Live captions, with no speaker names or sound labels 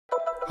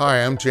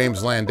Hi, I'm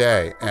James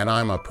Landay, and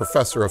I'm a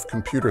professor of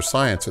computer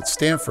science at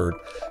Stanford,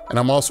 and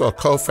I'm also a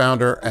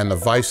co-founder and the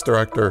vice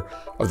director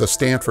of the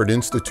Stanford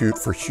Institute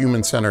for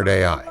Human-Centered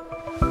AI.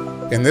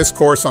 In this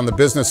course on the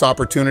business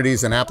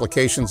opportunities and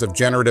applications of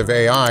generative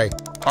AI,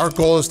 our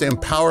goal is to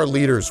empower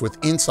leaders with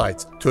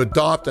insights to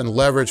adopt and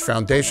leverage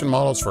foundation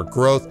models for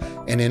growth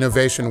and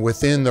innovation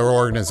within their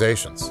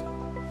organizations.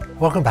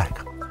 Welcome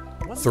back.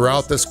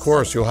 Throughout this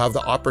course, you'll have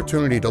the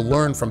opportunity to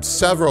learn from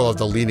several of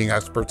the leading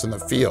experts in the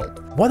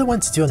field. What I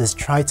want to do is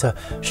try to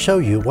show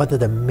you what are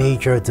the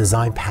major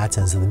design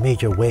patterns and the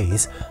major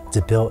ways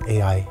to build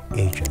AI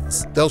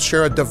agents. They'll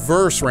share a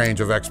diverse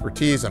range of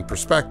expertise and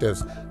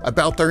perspectives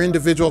about their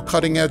individual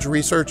cutting-edge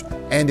research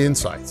and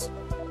insights.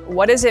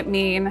 What does it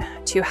mean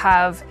to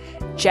have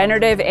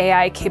generative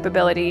AI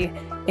capability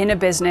in a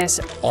business?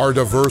 Our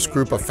diverse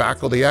group of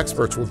faculty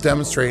experts will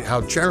demonstrate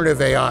how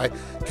generative AI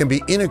can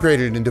be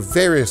integrated into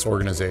various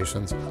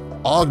organizations,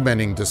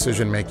 augmenting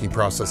decision-making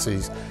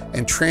processes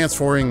and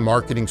transforming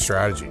marketing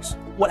strategies.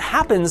 What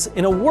happens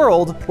in a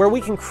world where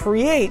we can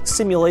create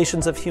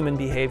simulations of human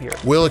behavior?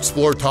 We'll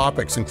explore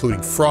topics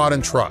including fraud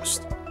and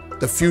trust,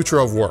 the future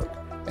of work,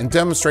 and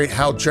demonstrate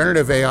how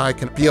generative AI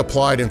can be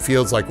applied in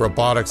fields like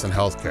robotics and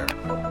healthcare.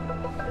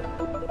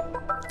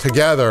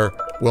 Together,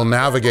 we'll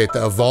navigate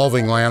the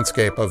evolving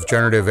landscape of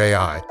generative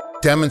AI,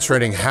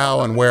 demonstrating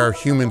how and where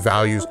human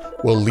values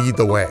will lead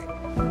the way.